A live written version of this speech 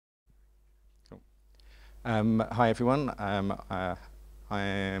Hi everyone. I'm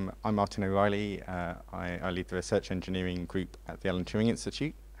Martin O'Reilly. I lead the research engineering group at the Alan Turing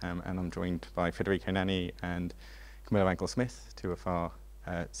Institute, and I'm joined by Federico Nanni and Camila Rangel Smith, two of our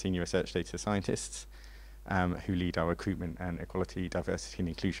senior research data scientists, who lead our recruitment and equality, diversity and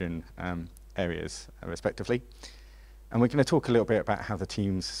inclusion areas, respectively. And we're going to talk a little bit about how the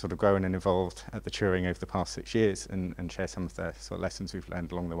team's sort of grown and evolved at the Turing over the past 6 years and share some of the sort of lessons we've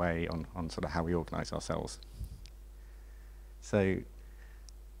learned along the way on sort of how we organise ourselves. So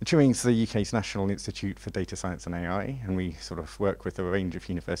the Turing's the UK's National Institute for Data Science and AI, and we sort of work with a range of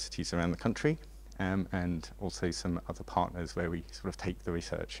universities around the country and also some other partners where we sort of take the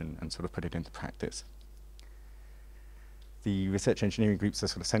research and sort of put it into practice. The research engineering group's a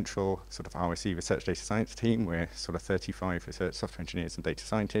sort of central sort of RSE research data science team. We're sort of 35 research software engineers and data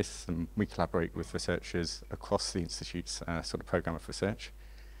scientists, and we collaborate with researchers across the Institute's sort of program of research.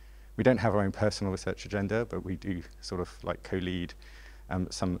 We don't have our own personal research agenda, but we do sort of like co-lead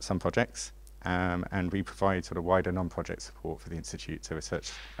some projects, and we provide sort of wider non-project support for the Institute, so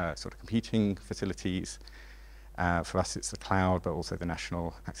research sort of computing facilities. For us, it's the cloud, but also the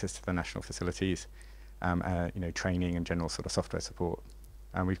national access to the national facilities. Training and general sort of software support.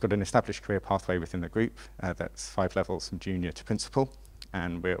 We've got an established career pathway within the group that's 5 levels from junior to principal,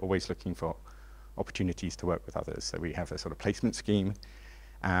 and we're always looking for opportunities to work with others. So we have a sort of placement scheme,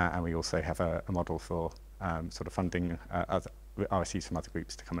 and we also have a model for sort of funding other RSEs from other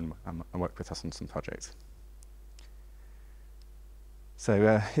groups to come and work with us on some projects.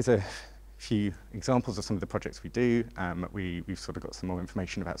 So here's a few examples of some of the projects we do. We've sort of got some more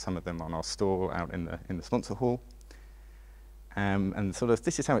information about some of them on our store out in the sponsor hall. And sort of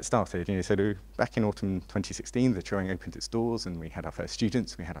this is how it started. So back in autumn 2016, the Turing opened its doors, and we had our first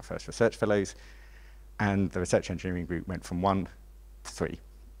students, we had our first research fellows, and the research engineering group went from 1 to 3.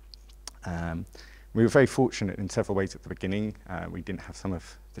 We were very fortunate in several ways at the beginning. We didn't have some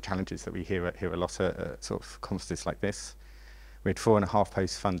of the challenges that we hear a lot at sort of conferences like this. We had 4.5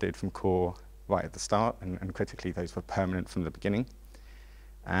 posts funded from core right at the start, and critically, those were permanent from the beginning.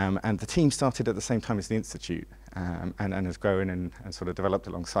 And the team started at the same time as the Institute, and has grown and sort of developed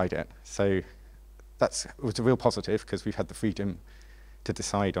alongside it. So it was a real positive, because we've had the freedom to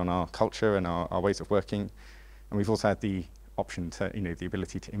decide on our culture and our ways of working, and we've also had the option to, the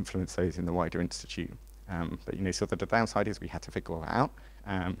ability to influence those in the wider Institute. But sort of the downside is we had to figure all that out.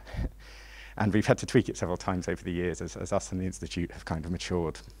 And we've had to tweak it several times over the years as us and the Institute have kind of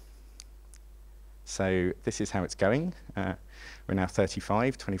matured. So this is how it's going. We're now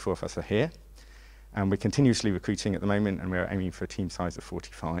 35, 24 of us are here. And we're continuously recruiting at the moment, and we're aiming for a team size of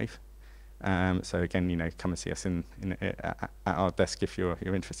 45. So again, come and see us at our desk if you're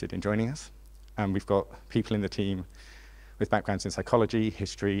interested in joining us. We've got people in the team with backgrounds in psychology,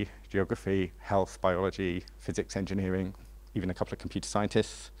 history, geography, health, biology, physics, engineering, even a couple of computer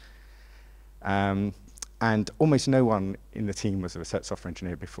scientists. And almost no one in the team was a research software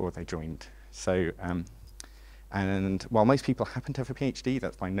engineer before they joined. So, and while most people happen to have a PhD,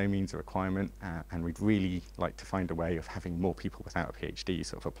 that's by no means a requirement, and we'd really like to find a way of having more people without a PhD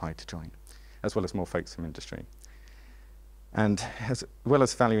sort of apply to join, as well as more folks from industry. And as well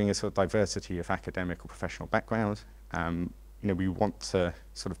as valuing a sort of diversity of academic or professional background, we want to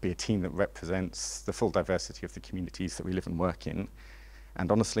sort of be a team that represents the full diversity of the communities that we live and work in. And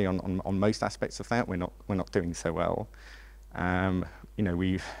honestly, on most aspects of that, we're not doing so well. On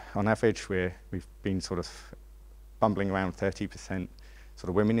average, we've been sort of bumbling around 30% sort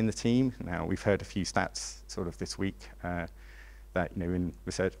of women in the team. Now, we've heard a few stats sort of this week that in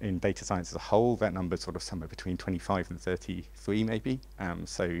research in data science as a whole, that number's sort of somewhere between 25 and 33 maybe.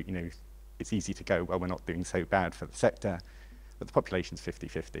 So it's easy to go, well, we're not doing so bad for the sector, but the population's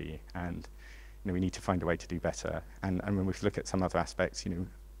 50-50, and we need to find a way to do better. And when we look at some other aspects,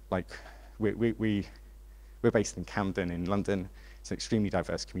 like we're based in Camden in London. It's an extremely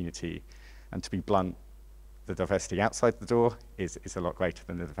diverse community, and to be blunt, the diversity outside the door is a lot greater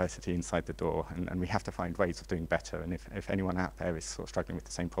than the diversity inside the door, and we have to find ways of doing better. And if anyone out there is sort of struggling with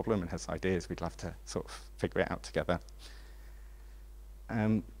the same problem and has ideas, we'd love to sort of figure it out together.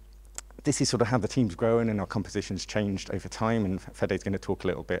 This is sort of how the team's grown and our composition's changed over time, and Fede's going to talk a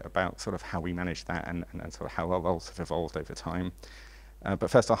little bit about sort of how we manage that and sort of how our roles have evolved over time.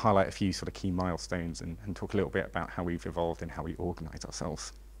 But first I'll highlight a few sort of key milestones and talk a little bit about how we've evolved and how we organise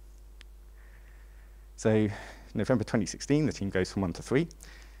ourselves. So November 2016, the team goes from 1 to 3.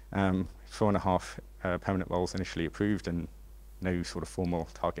 4.5 permanent roles initially approved, and no sort of formal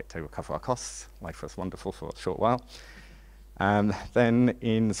target to recover our costs. Life was wonderful for a short while. Then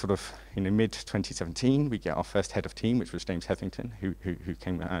in sort of mid-2017, we get our first head of team, which was James Hetherington, who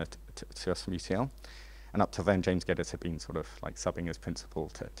came to us from UCL. And up till then, James Geddes had been sort of like subbing as principal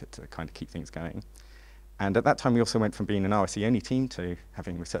to kind of keep things going. And at that time, we also went from being an RSE-only team to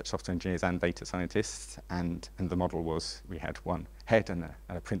having research software engineers and data scientists. And the model was we had one head and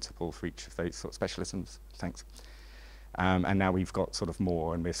a principal for each of those sort of specialisms. Thanks. And now we've got sort of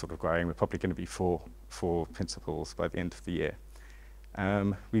more, and we're sort of growing. We're probably going to be four principals by the end of the year.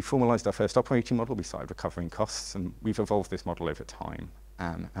 We formalized our first operating model. We started recovering costs, and we've evolved this model over time.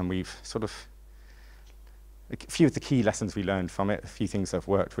 And we've sort of, a few of the key lessons we learned from it, a few things that have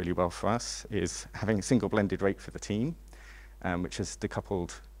worked really well for us, is having a single blended rate for the team, which has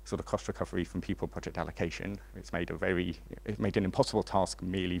decoupled sort of cost recovery from people project allocation. It made an impossible task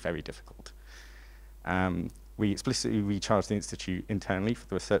merely very difficult. We explicitly recharge the institute internally for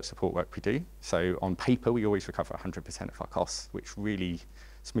the research support work we do. So on paper, we always recover 100% of our costs, which really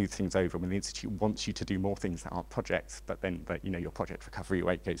smooths things over when the institute wants you to do more things that aren't projects, but then your project recovery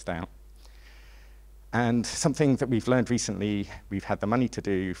rate goes down. And something that we've learned recently, we've had the money to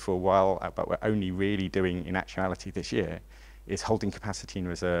do for a while, but we're only really doing in actuality this year, is holding capacity in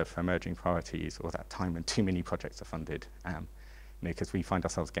reserve for emerging priorities, or that time when too many projects are funded, because we find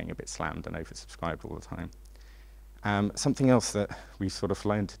ourselves getting a bit slammed and oversubscribed all the time. Something else that we've sort of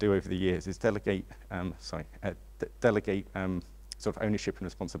learned to do over the years is delegate sort of ownership and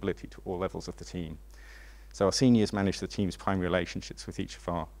responsibility to all levels of the team. So our seniors manage the team's primary relationships with each of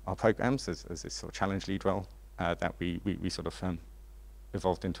our programs as this sort of challenge lead role that we sort of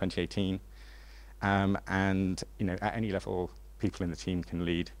evolved in 2018. And at any level, people in the team can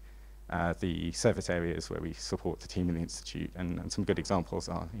lead the service areas where we support the team in the institute. And some good examples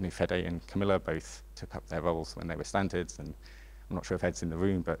are, Fede and Camila both took up their roles when they were standards. And I'm not sure if Ed's in the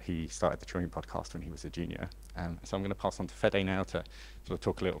room, but he started the Turing podcast when he was a junior. So I'm going to pass on to Fede now to sort of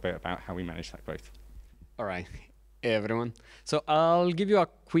talk a little bit about how we manage that growth. All right. Hey, everyone. So I'll give you a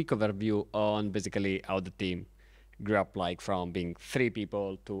quick overview on basically how the team grew up, like from being 3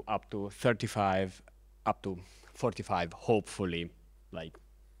 people to up to 35, up to 45, hopefully, like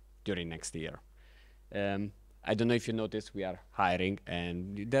during next year. I don't know if you noticed, we are hiring,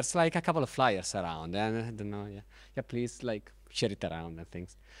 and there's like a couple of flyers around, and I don't know, yeah, please like share it around and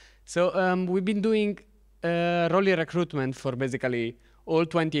things. So we've been doing rolling recruitment for basically all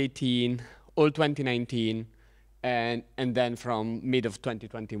 2018, all 2019, and then from mid of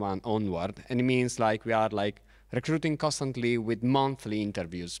 2021 onward. And it means like we are like recruiting constantly with monthly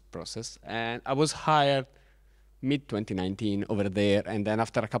interviews process. And I was hired mid 2019 over there, and then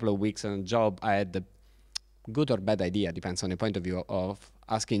after a couple of weeks on the job, I had the good or bad idea, depends on the point of view, of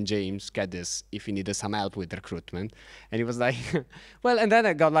asking James Geddes if he needed some help with recruitment. And he was like, well, and then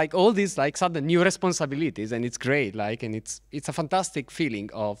I got like all these like sudden new responsibilities, and it's great, like, and it's a fantastic feeling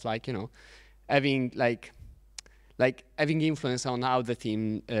of like, having having influence on how the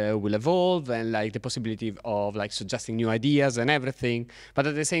team will evolve, and like the possibility of like suggesting new ideas and everything. But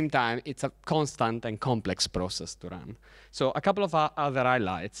at the same time, it's a constant and complex process to run. So a couple of other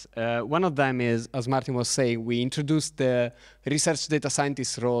highlights. One of them is, as Martin was saying, we introduced the research data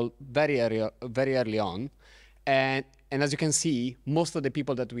scientist role very early on. And as you can see, most of the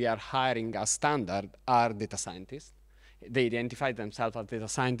people that we are hiring as standard are data scientists. They identify themselves as data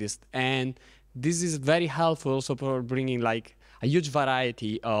scientists, and this is very helpful also for bringing like a huge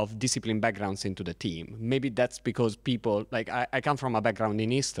variety of discipline backgrounds into the team. Maybe that's because people, like I come from a background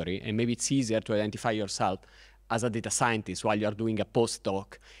in history, and maybe it's easier to identify yourself as a data scientist while you're doing a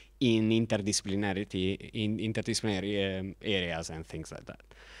postdoc in interdisciplinary areas and things like that.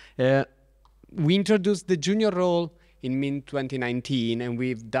 We introduced the junior role in mid-2019, and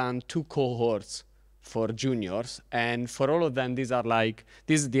we've done 2 cohorts for juniors, and for all of them, this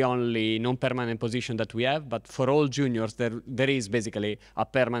is the only non-permanent position that we have, but for all juniors, there is basically a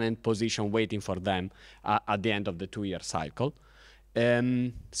permanent position waiting for them at the end of the 2-year cycle.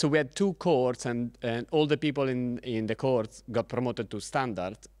 So we had 2 cohorts, and all the people in the cohorts got promoted to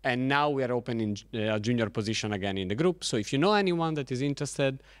standard, and now we are opening a junior position again in the group. So if you know anyone that is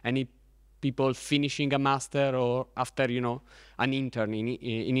interested, any people finishing a master or after, an intern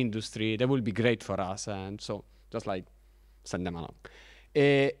in industry, that will be great for us. And so just like send them along.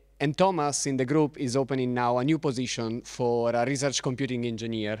 And Thomas in the group is opening now a new position for a research computing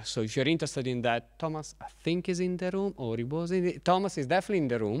engineer. So if you're interested in that, Thomas, I think is in the room, or he was in it. Thomas is definitely in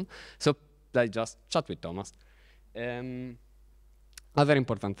the room. So like just chat with Thomas. Other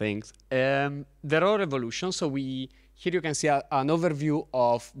important things. The role evolution. So here you can see an overview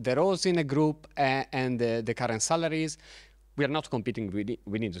of the roles in a group and the current salaries. We are not competing with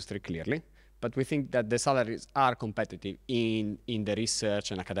industry, clearly, but we think that the salaries are competitive in the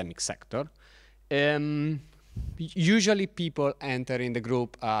research and academic sector. usually people enter in the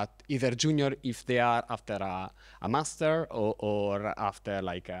group at either junior if they are after a master or after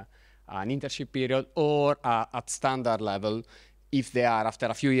like an internship period, or at standard level if they are after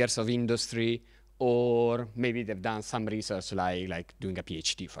a few years of industry, or maybe they've done some research like doing a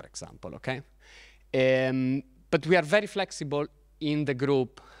PhD, for example, okay? But we are very flexible in the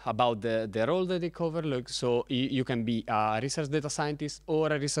group about the role that they cover. Look, so you can be a research data scientist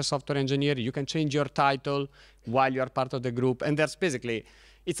or a research software engineer. You can change your title while you are part of the group. And there's basically,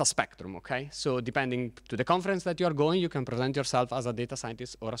 it's a spectrum, okay? So depending to the conference that you are going, you can present yourself as a data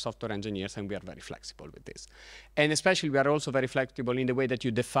scientist or a software engineer, and we are very flexible with this. And especially, we are also very flexible in the way that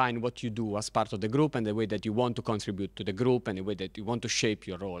you define what you do as part of the group, and the way that you want to contribute to the group, and the way that you want to shape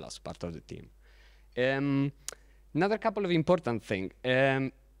your role as part of the team. Another couple of important things.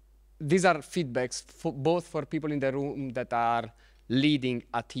 These are feedbacks both for people in the room that are leading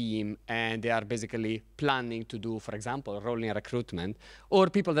a team and they are basically planning to do, for example, rolling recruitment, or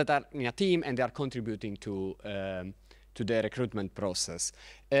people that are in a team and they are contributing to the recruitment process.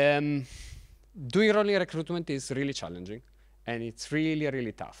 Doing rolling recruitment is really challenging, and it's really,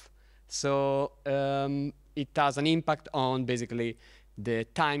 really tough. So it has an impact on basically the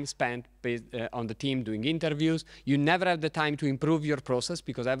time spent on the team doing interviews. You never have the time to improve your process,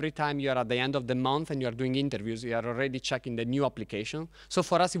 because every time you are at the end of the month and you are doing interviews, you are already checking the new application. So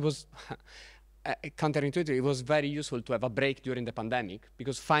for us, it was counterintuitive. It was very useful to have a break during the pandemic,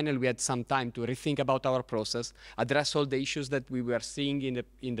 because finally we had some time to rethink about our process, address all the issues that we were seeing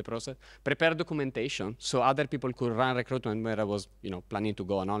in the process, prepare documentation so other people could run recruitment where I was planning to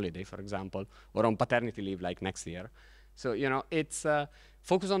go on holiday, for example, or on paternity leave like next year. So, it's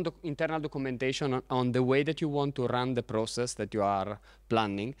focus on the internal documentation on the way that you want to run the process that you are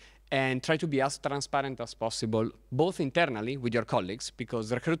planning, and try to be as transparent as possible, both internally with your colleagues,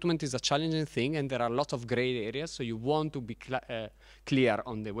 because recruitment is a challenging thing and there are lots of gray areas. So you want to be clear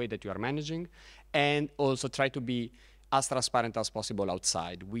on the way that you are managing, and also try to be as transparent as possible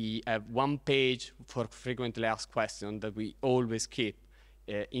outside. We have one page for frequently asked questions that we always keep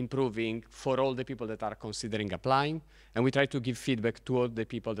improving for all the people that are considering applying, and we try to give feedback to all the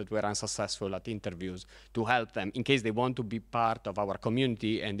people that were unsuccessful at interviews to help them in case they want to be part of our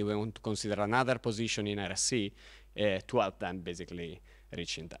community and they want to consider another position in RSC, to help them basically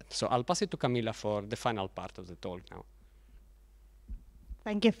reaching that. So I'll pass it to Camila for the final part of the talk now.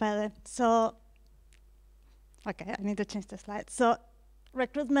 Thank you, Fede. So, okay, I need to change the slide. So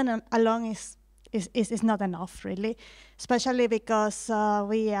recruitment alone is not enough, really, especially because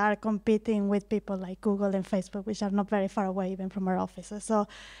we are competing with people like Google and Facebook, which are not very far away even from our offices.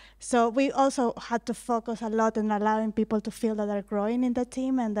 So we also had to focus a lot on allowing people to feel that they're growing in the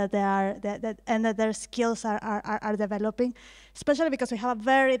team and that that their skills are developing, especially because we have a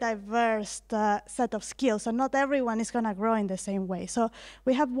very diverse set of skills, so not everyone is going to grow in the same way. So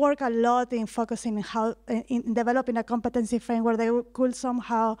we have worked a lot in focusing in developing a competency framework that could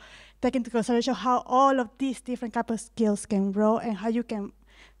somehow take into consideration how all of these different types of skills can grow, and how you can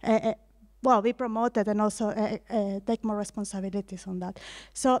be promoted and also take more responsibilities on that.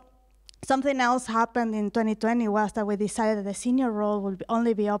 So something else happened in 2020 was that we decided that the senior role would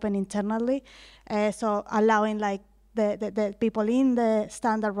only be open internally, so allowing like the people in the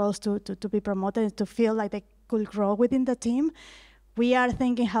standard roles to be promoted, to feel like they could grow within the team. We are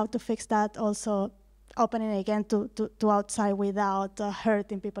thinking how to fix that, also opening again to outside without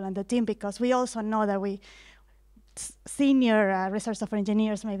hurting people on the team, because we also know that senior research software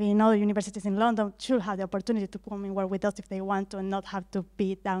engineers, maybe in other universities in London, should have the opportunity to come and work with us if they want to, and not have to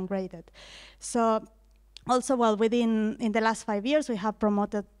be downgraded. So also, in the last 5 years, we have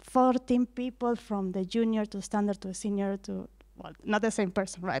promoted 14 people from the junior to standard to senior to, well, not the same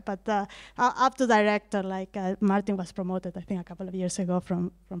person, right? But up to director, like Martin was promoted, I think, a couple of years ago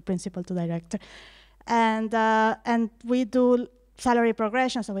from principal to director. And we do salary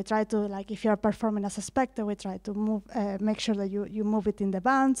progression, so we try to, like, if you're performing as expected, we try to move, make sure that you move it in the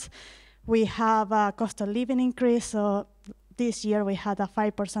bands. We have a cost of living increase, so this year we had a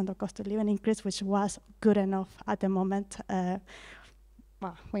 5% of cost of living increase, which was good enough at the moment.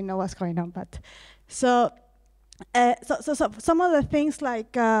 Well, we know what's going on, but so some of the things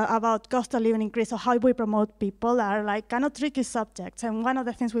like about cost of living increase or how we promote people are like kind of tricky subjects. And one of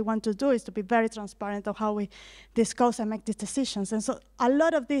the things we want to do is to be very transparent on how we discuss and make these decisions. And so a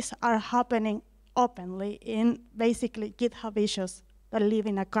lot of these are happening openly in basically GitHub issues that live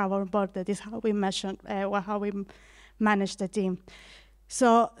in a cardboard board. That is how we measure, how we manage the team.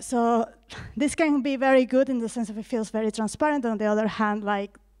 So this can be very good in the sense of it feels very transparent. On the other hand,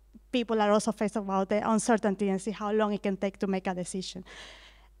 like, people are also faced about the uncertainty and see how long it can take to make a decision.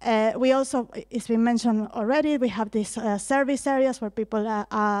 we also, it's been mentioned already, we have these service areas where people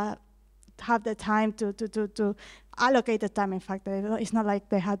have the time to allocate the time. In fact, it's not like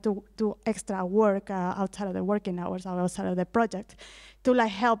they had to do extra work outside of the working hours or outside of the project to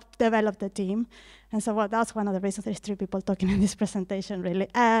like help develop the team. And so that's one of the reasons there's 3 people talking in this presentation, really.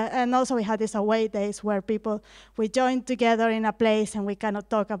 And also we had these away days where we joined together in a place and we kind of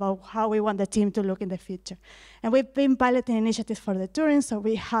talk about how we want the team to look in the future. And we've been piloting initiatives for the touring. So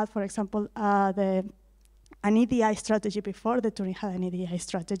we had, for example, an EDI strategy before the touring had an EDI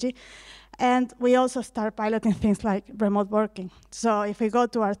strategy. And we also start piloting things like remote working. So if we go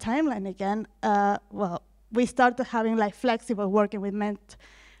to our timeline again, we started having like flexible working, which meant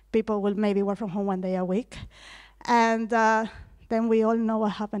people will maybe work from home 1 day a week. And then we all know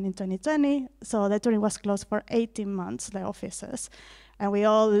what happened in 2020. So the touring was closed for 18 months, the offices. And we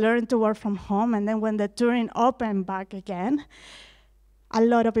all learned to work from home. And then when the touring opened back again, a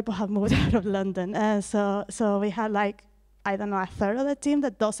lot of people have moved out of London. So we had like, I don't know, a third of the team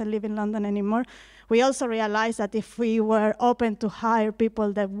that doesn't live in London anymore. We also realized that if we were open to hire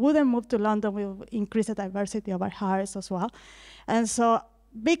people that wouldn't move to London, we would increase the diversity of our hires as well. And so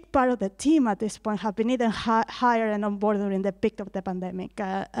big part of the team at this point have been either hired and on board during the peak of the pandemic.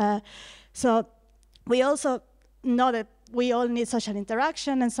 So we also know that we all need social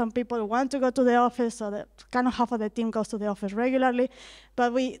interaction, and some people want to go to the office, so that kind of half of the team goes to the office regularly.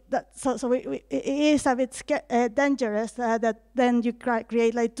 But it is a bit dangerous that then you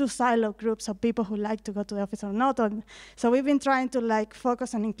create like 2 silo groups of people who like to go to the office or not. So we've been trying to like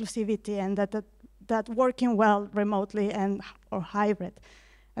focus on inclusivity and that working well remotely or hybrid.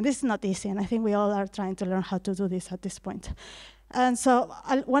 And this is not easy, and I think we all are trying to learn how to do this at this point. And so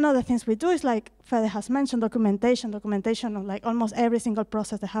one of the things we do is, like Fede has mentioned, documentation of like almost every single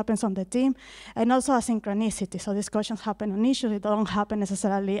process that happens on the team, and also asynchronicity. So discussions happen on issues; they don't happen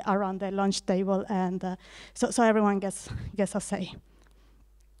necessarily around the lunch table, and so everyone gets a say.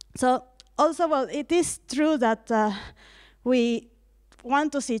 So also, well, it is true that we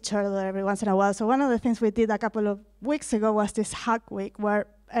want to see each other every once in a while. So one of the things we did a couple of weeks ago was this hack week where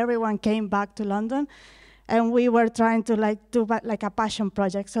everyone came back to London. And we were trying to do like a passion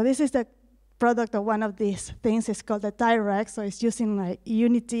project. So this is the product of one of these things. It's called the Tyrex. So it's using like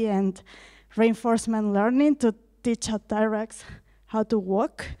Unity and reinforcement learning to teach a Tyrex how to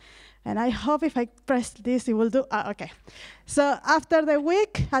walk. And I hope if I press this, it will do. OK. So after the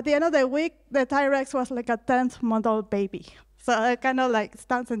week, at the end of the week, the Tyrex was like a 10th-month-old baby. So it kind of like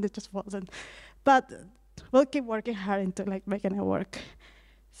stands and it just falls in. But we'll keep working hard into like making it work.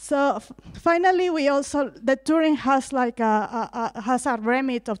 So finally, the touring has like has a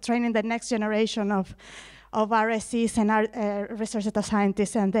remit of training the next generation of RSCs and research data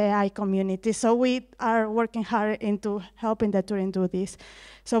scientists and the AI community. So we are working hard into helping the touring do this.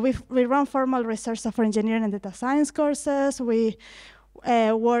 So we run formal research software engineering and data science courses. We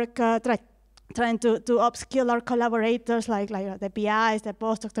work trying to upskill our collaborators, like the PIs, the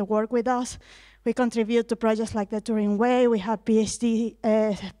postdocs that work with us. We contribute to projects like the Turing Way. We have PhD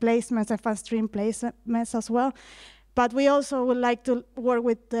placements and fast stream placements as well. But we also would like to work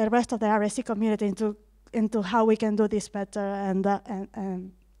with the rest of the RSC community into how we can do this better. And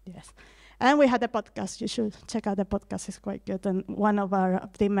yes. And we had a podcast. You should check out the podcast. It's quite good. And one of our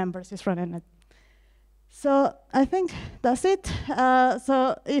team members is running it. So I think that's it.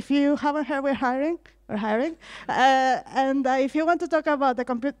 So if you haven't heard, we're hiring. And if you want to talk about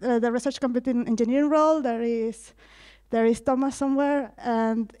the research computing engineering role, there is Thomas somewhere.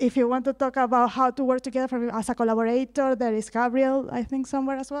 And if you want to talk about how to work together as a collaborator, there is Gabriel, I think,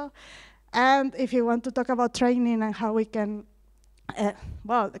 somewhere as well. And if you want to talk about training and how we can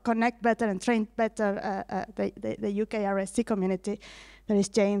connect better and train better the UK RSC community, there is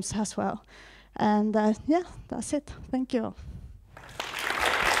James as well. And yeah, that's it. Thank you.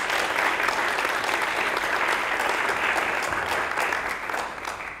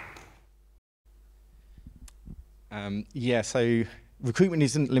 Yeah, so recruitment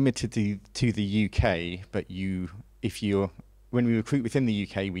isn't limited to the UK, but when we recruit within the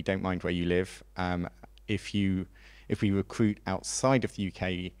UK, we don't mind where you live. If we recruit outside of the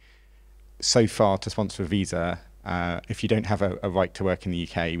UK, so far to sponsor a visa, if you don't have a right to work in the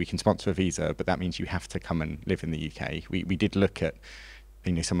UK, we can sponsor a visa, but that means you have to come and live in the UK. We did look at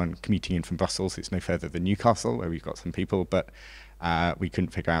someone commuting in from Brussels. It's no further than Newcastle, where we've got some people, but we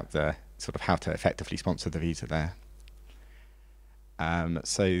couldn't figure out the sort of how to effectively sponsor the visa there.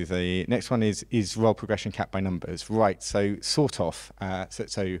 So the next one is role progression capped by numbers. Right, so sort of.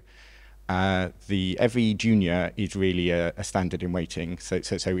 every junior is really a standard in waiting. So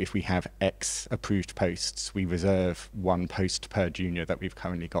if we have X approved posts, we reserve 1 post per junior that we've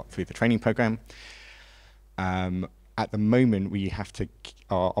currently got through the training program. At the moment,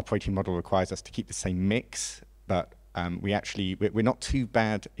 our operating model requires us to keep the same mix, but we're not too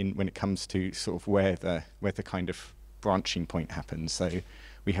bad when it comes to sort of where the kind of branching point happens. So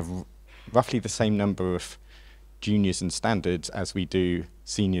we have roughly the same number of juniors and standards as we do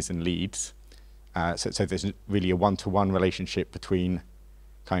seniors and leads. So there's really a one-to-one relationship between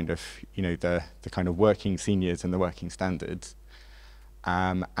kind of, the kind of working seniors and the working standards.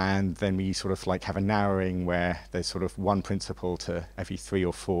 And then we sort of like have a narrowing where there's sort of 1 principal to every 3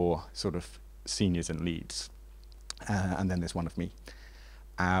 or 4 sort of seniors and leads. And then there's 1 of me.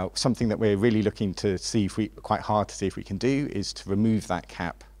 Something that we're really looking to see quite hard to see if we can do is to remove that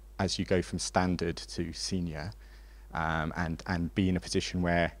cap as you go from standard to senior, and be in a position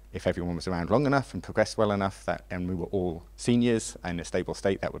where if everyone was around long enough and progressed well enough and we were all seniors in a stable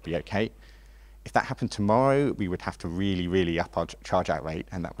state, that would be okay. If that happened tomorrow, we would have to really, really up our charge-out rate,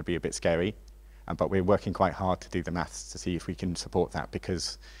 and that would be a bit scary. But we're working quite hard to do the maths to see if we can support that,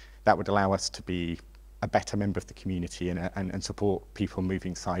 because that would allow us to be a better member of the community and support people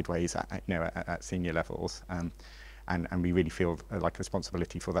moving sideways at senior levels. And we really feel like a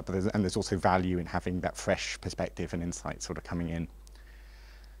responsibility for that. But there's also value in having that fresh perspective and insight sort of coming in.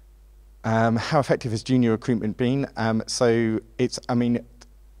 How effective has junior recruitment been? So it's, I mean,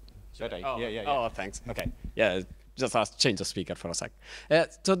 Should I? Oh, yeah. Oh, thanks. Okay. Yeah, just change the speaker for a sec.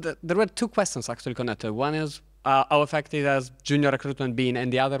 So there were 2 questions actually connected. One is how effective has junior recruitment been,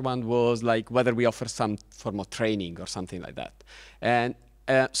 and the other one was like whether we offer some form of training or something like that. And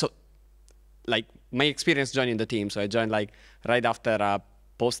so, like my experience joining the team, so I joined like right after a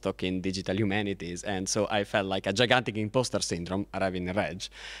postdoc in digital humanities, and so I felt like a gigantic imposter syndrome arriving in Reg.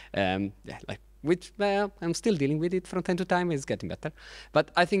 Which I'm still dealing with it from time to time. It's getting better.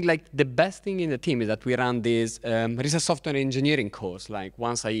 But I think like the best thing in the team is that we run this research software engineering course like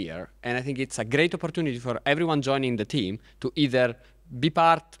once a year. And I think it's a great opportunity for everyone joining the team to either be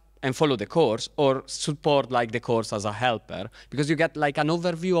part and follow the course or support like the course as a helper, because you get like an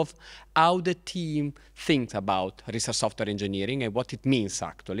overview of how the team thinks about research software engineering and what it means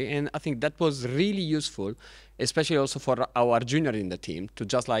actually. And I think that was really useful, especially also for our junior in the team, to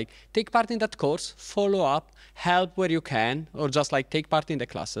just like take part in that course, follow up, help where you can, or just like take part in the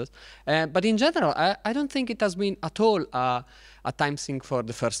classes. But in general, I don't think it has been at all a time sink for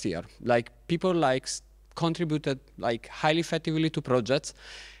the first year. Like people like contributed like highly effectively to projects.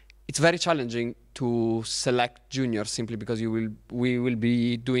 It's very challenging to select juniors simply because we will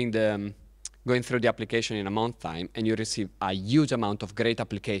be going through the application in a month's time, and you receive a huge amount of great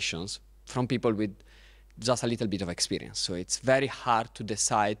applications from people with just a little bit of experience. So it's very hard to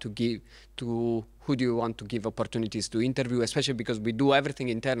decide to who do you want to give opportunities to interview, especially because we do everything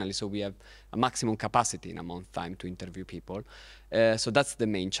internally, so we have a maximum capacity in a month's time to interview people. So that's the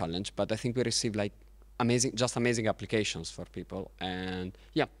main challenge. But I think we receive like amazing applications for people, and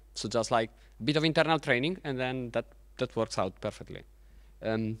yeah. So just like a bit of internal training, and then that works out perfectly.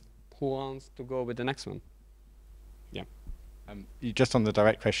 Who wants to go with the next one? Yeah. Just on the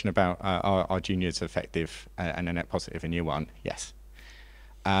direct question about are juniors effective and a net positive in year 1? Yes.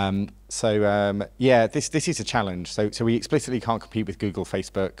 Yeah, this is a challenge. So we explicitly can't compete with Google,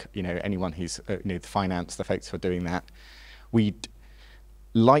 Facebook, anyone who's the finance, the folks who are doing that. We'd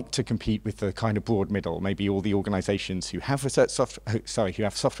like to compete with the kind of broad middle, maybe all the organizations who have who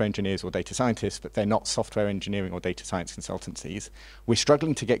have software engineers or data scientists, but they're not software engineering or data science consultancies. We're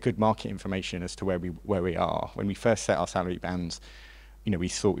struggling to get good market information as to where we are. When we first set our salary bands, we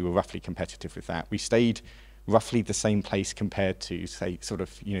thought we were roughly competitive with that. We stayed roughly the same place compared to, say, sort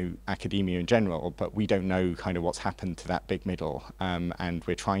of, academia in general, but we don't know kind of what's happened to that big middle, and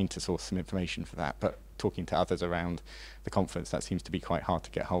we're trying to source some information for that. But talking to others around the conference, that seems to be quite hard to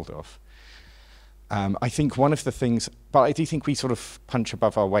get hold of. I think one of the things, but I do think we sort of punch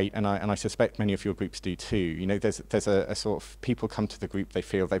above our weight, and I suspect many of your groups do too. There's a sort of, people come to the group, they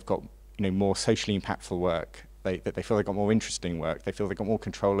feel they've got more socially impactful work. They feel they've got more interesting work. They feel they've got more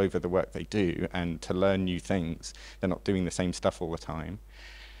control over the work they do, and to learn new things. They're not doing the same stuff all the time.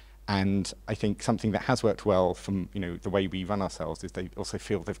 And I think something that has worked well from the way we run ourselves is they also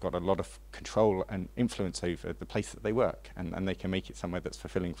feel they've got a lot of control and influence over the place that they work, and they can make it somewhere that's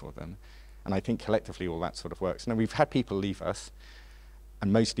fulfilling for them. And I think collectively all that sort of works. Now, we've had people leave us,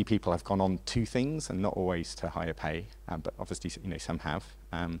 and mostly people have gone on to things and not always to higher pay, but obviously some have.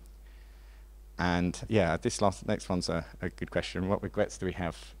 And yeah, next one's a good question. What regrets do we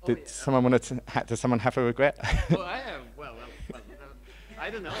have? Does someone have a regret? Oh, I have. Well, I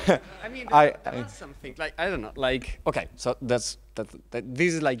don't know. I mean, that's something like, I don't know, like, okay, so this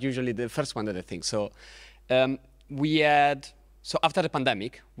is like usually the first one that I think. So so after the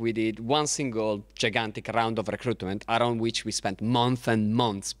pandemic, we did one single gigantic round of recruitment around which we spent months and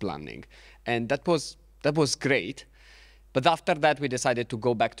months planning. And that was great. But after that, we decided to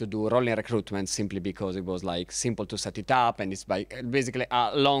go back to do rolling recruitment simply because it was like simple to set it up, and it's basically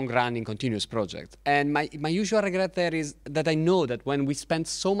a long-running continuous project. And my usual regret there is that I know that when we spent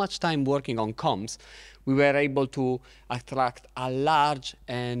so much time working on comms, we were able to attract a large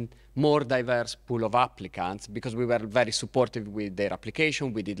and more diverse pool of applicants because we were very supportive with their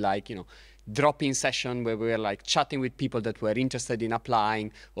application. We did like, drop-in session where we were like chatting with people that were interested in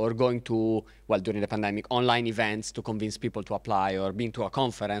applying, or going to, well, during the pandemic, online events to convince people to apply, or being to a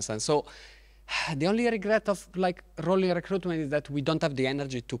conference. And so the only regret of like rolling recruitment is that we don't have the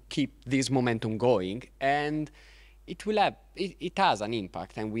energy to keep this momentum going. And it has an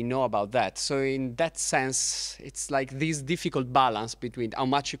impact, and we know about that. So in that sense, it's like this difficult balance between how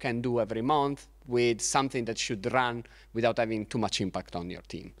much you can do every month with something that should run without having too much impact on your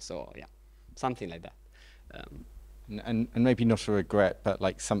team. So yeah, something like that. And maybe not a regret, but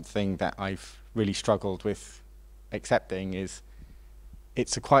like something that I've really struggled with accepting is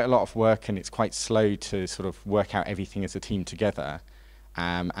it's quite a lot of work, and it's quite slow to sort of work out everything as a team together.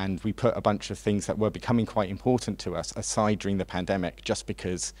 And we put a bunch of things that were becoming quite important to us aside during the pandemic, just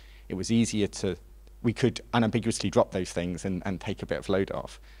because it was easier we could unambiguously drop those things and take a bit of load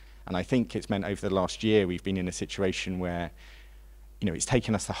off. And I think it's meant over the last year we've been in a situation where, it's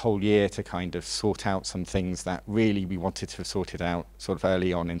taken us the whole year to kind of sort out some things that really we wanted to have sorted out sort of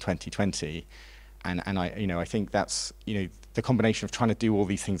early on in 2020. And I think that's, the combination of trying to do all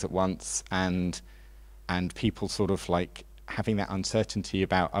these things at once and people sort of like having that uncertainty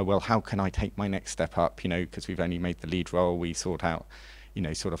about, oh, well, how can I take my next step up, because we've only made the lead role, we sort out,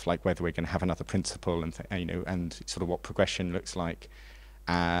 sort of like whether we're going to have another principal and, and sort of what progression looks like.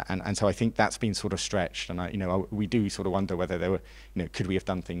 And so I think that's been sort of stretched, and we do sort of wonder whether there were, could we have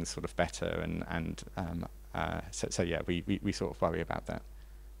done things sort of better, so yeah, we sort of worry about that.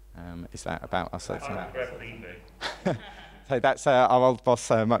 Is that about us? So that's our old boss,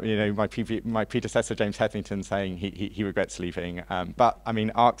 my predecessor James Hetherington, saying he regrets leaving. But I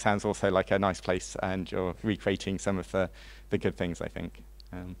mean, ARC sounds also like a nice place, and you're recreating some of the good things, I think.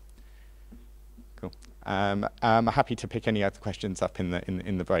 Cool. I'm happy to pick any other questions up in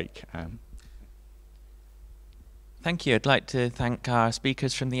the break. Thank you. I'd like to thank our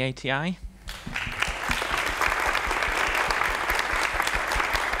speakers from the ATI.